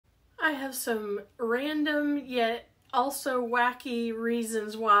I have some random yet also wacky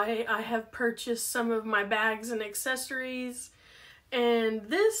reasons why I have purchased some of my bags and accessories, and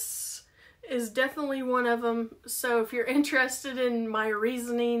this is definitely one of them. So if you're interested in my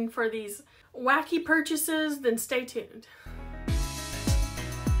reasoning for these wacky purchases, then stay tuned.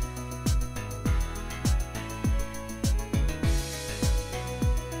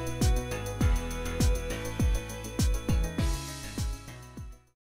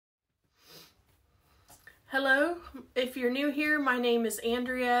 Hello, if you're new here, my name is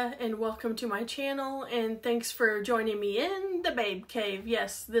Andrea and welcome to my channel, and thanks for joining me in the Babe Cave.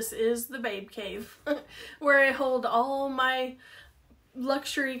 Yes, this is the Babe Cave, where I hold all my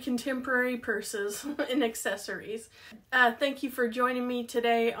luxury contemporary purses and accessories. Thank you for joining me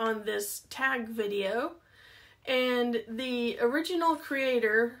today on this tag video, and the original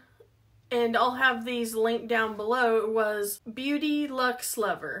creator, and I'll have these linked down below, was Beauty Luxe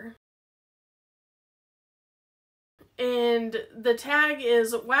Lover. And the tag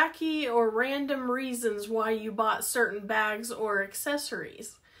is wacky or random reasons why you bought certain bags or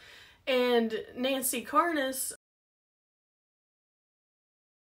accessories. And Nancy Carnes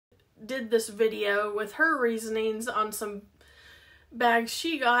did this video with her reasonings on some bags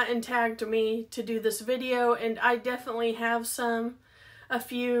she got and tagged me to do this video. And I definitely have a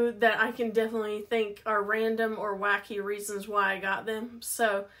few that I can definitely think are random or wacky reasons why I got them.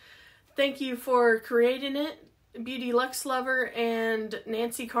 So thank you for creating it, Beauty Luxe Lover and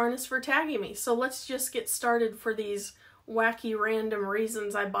Nancy Carnes, for tagging me. So let's just get started for these wacky random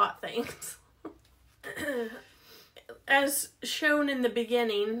reasons I bought things. As shown in the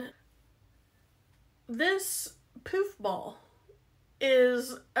beginning, this poof ball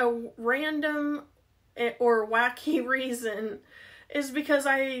is a random or wacky reason, is because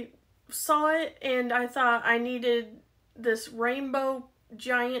I saw it and I thought I needed this rainbow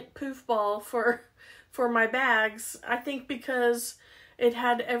giant poof ball for my bags. I think because it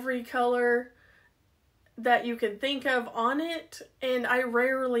had every color that you can think of on it, and I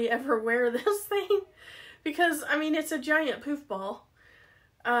rarely ever wear this thing because, I mean, it's a giant poof ball.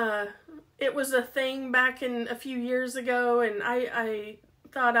 It was a thing back in a few years ago, and I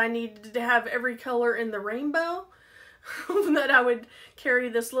thought I needed to have every color in the rainbow that I would carry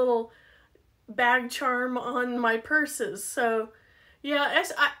this little bag charm on my purses. So yeah,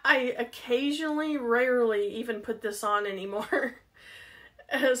 I occasionally, rarely even put this on anymore.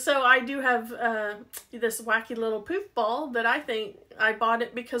 So I do have this wacky little poof ball that I think I bought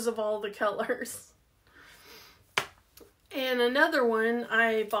it because of all the colors. And another one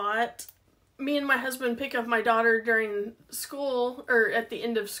I bought, me and my husband pick up my daughter during school, or at the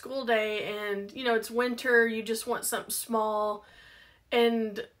end of school day, and you know, it's winter, you just want something small.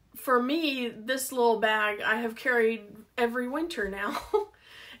 And for me, this little bag I have carried every winter now.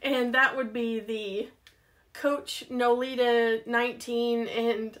 And that would be the Coach Nolita 19,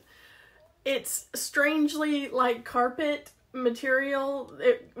 and it's strangely like carpet material.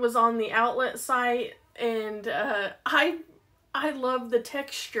 It was on the outlet site, and I love the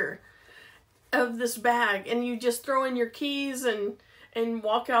texture of this bag, and you just throw in your keys and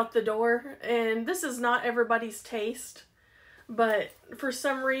walk out the door. And this is not everybody's taste, but for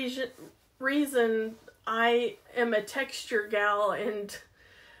some reason I am a texture gal, and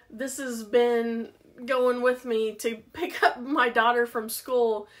this has been going with me to pick up my daughter from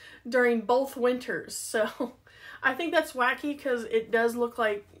school during both winters. So I think that's wacky because it does look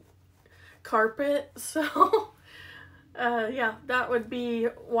like carpet. So yeah, that would be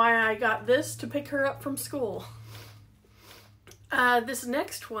why I got this, to pick her up from school. This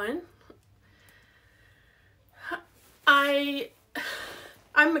next one, I'm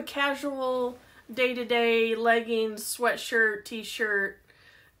a casual day-to-day leggings, sweatshirt, t-shirt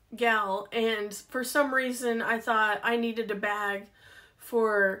gal, and for some reason I thought I needed a bag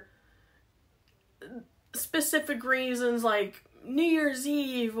for specific reasons, like New Year's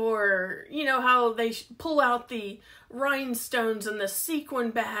Eve, or you know how they pull out the rhinestones and the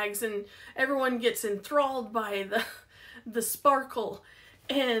sequin bags and everyone gets enthralled by the sparkle.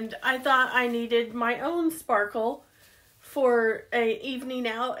 And I thought I needed my own sparkle for a evening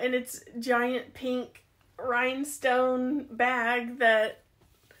out, and it's giant pink rhinestone bag that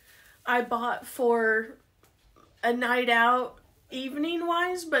I bought for a night out evening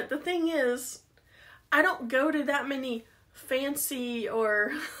wise. But the thing is, I don't go to that many fancy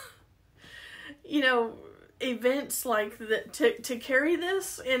or you know, events like that to carry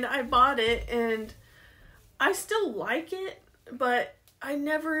this, and I bought it and I still like it, but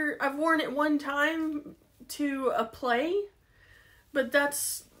I've worn it one time to a play, but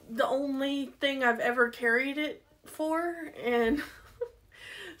that's the only thing I've ever carried it for. And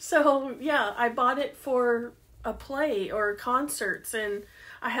So yeah, I bought it for a play or concerts, and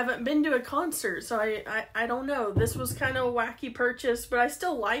I haven't been to a concert, so I don't know. This was kind of a wacky purchase, but I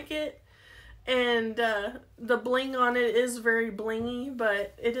still like it. And the bling on it is very blingy,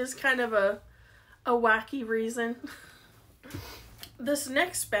 but it is kind of a wacky reason. This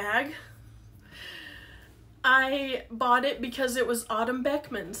next bag, I bought it because it was Autumn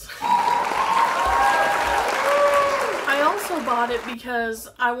Beckman's. I also bought it because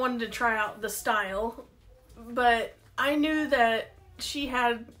I wanted to try out the style, but I knew that she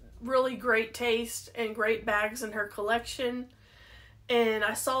had really great taste and great bags in her collection, and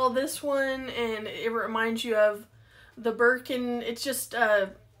I saw this one and it reminds you of the Birkin. It's just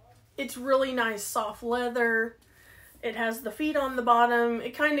it's really nice soft leather. It has the feet on the bottom.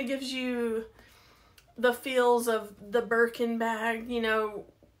 It kind of gives you the feels of the Birkin bag, you know,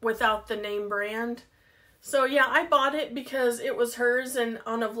 without the name brand. So yeah, I bought it because it was hers and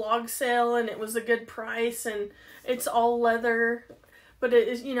on a vlog sale, and it was a good price, and it's all leather, but it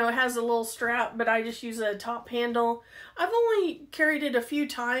is, you know, it has a little strap, but I just use a top handle. I've only carried it a few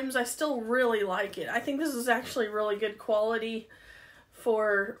times. I still really like it. I think this is actually really good quality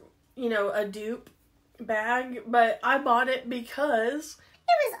for, you know, a dupe bag, but I bought it because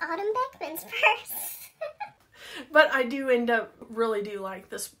it was Autumn Beckman's purse. But I really do like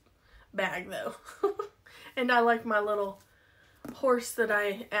this bag though. And I like my little horse that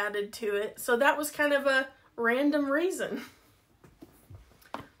I added to it. So that was kind of a random reason.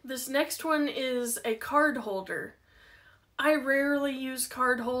 This next one is a card holder. I rarely use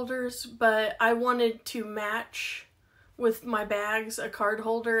card holders, but I wanted to match with my bags a card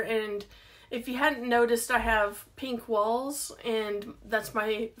holder. And if you hadn't noticed, I have pink walls, and that's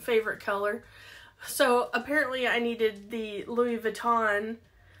my favorite color. So apparently I needed the Louis Vuitton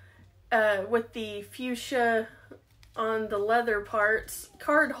with the fuchsia on the leather parts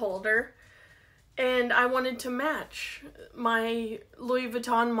card holder, and I wanted to match my Louis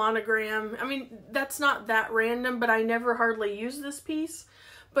Vuitton monogram. I mean, that's not that random, but I never hardly use this piece.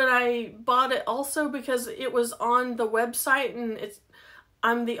 But I bought it also because it was on the website, and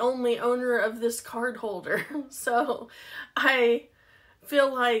I'm the only owner of this card holder. So I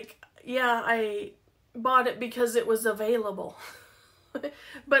feel like, yeah, I bought it because it was available.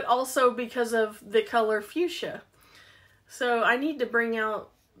 But also because of the color fuchsia. So I need to bring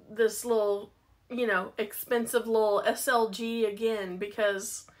out this little, you know, expensive little SLG again,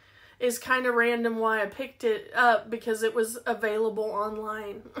 because it's kind of random why I picked it up, because it was available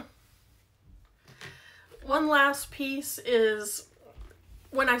online. One last piece is,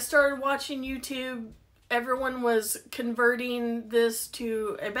 when I started watching YouTube, everyone was converting this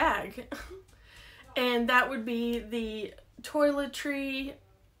to a bag. And that would be the toiletry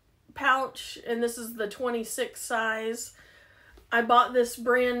pouch, and this is the 26 size. I bought this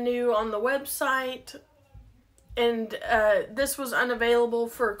brand new on the website, and this was unavailable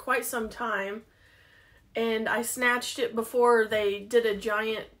for quite some time, and I snatched it before they did a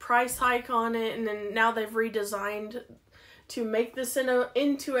giant price hike on it, and then now they've redesigned to make this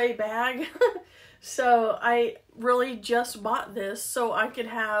into a bag. So I really just bought this so I could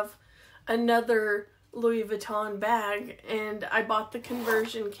have another Louis Vuitton bag, and I bought the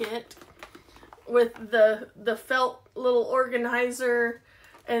conversion kit with the felt little organizer,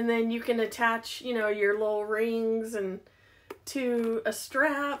 and then you can attach, you know, your little rings and to a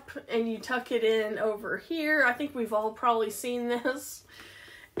strap, and you tuck it in over here. I think we've all probably seen this.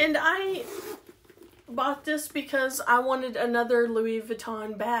 And I bought this because I wanted another Louis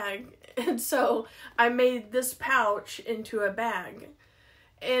Vuitton bag, and so I made this pouch into a bag.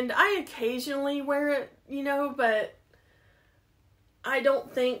 And I occasionally wear it, you know, but I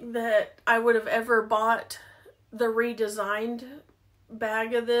don't think that I would have ever bought the redesigned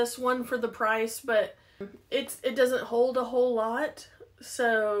bag of this one for the price, but it doesn't hold a whole lot.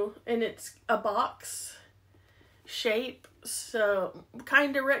 So, and it's a box shape, so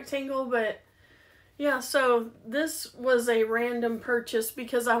kind of rectangle, but yeah, so this was a random purchase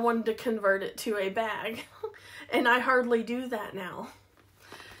because I wanted to convert it to a bag, and I hardly do that now.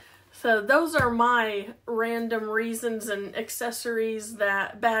 So those are my random reasons and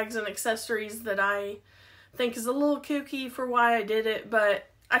bags and accessories that I think is a little kooky for why I did it, but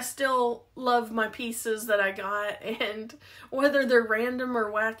I still love my pieces that I got, and whether they're random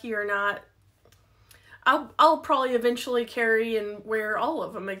or wacky or not, I'll probably eventually carry and wear all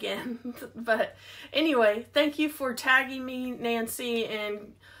of them again. But anyway, thank you for tagging me, Nancy,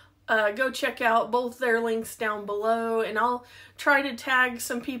 and go check out both their links down below, and I'll try to tag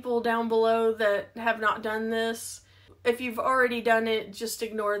some people down below that have not done this. If you've already done it, just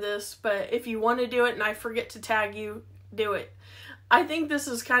ignore this, but if you want to do it and I forget to tag you, do it. I think this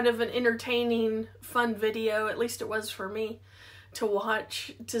is kind of an entertaining, fun video, at least it was for me, to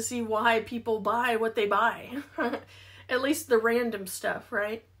watch, to see why people buy what they buy. At least the random stuff,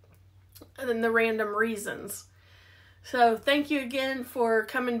 right? And then the random reasons. So thank you again for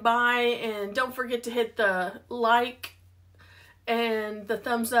coming by, and don't forget to hit the like and the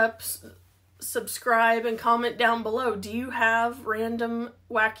thumbs up, subscribe, and comment down below. Do you have random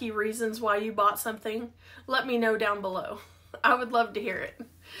wacky reasons why you bought something? Let me know down below. I would love to hear it.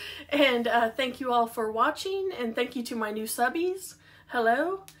 And thank you all for watching, and thank you to my new subbies.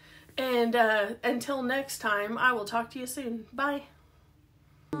 Hello. And until next time, I will talk to you soon. Bye.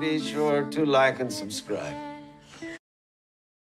 Be sure to like and subscribe.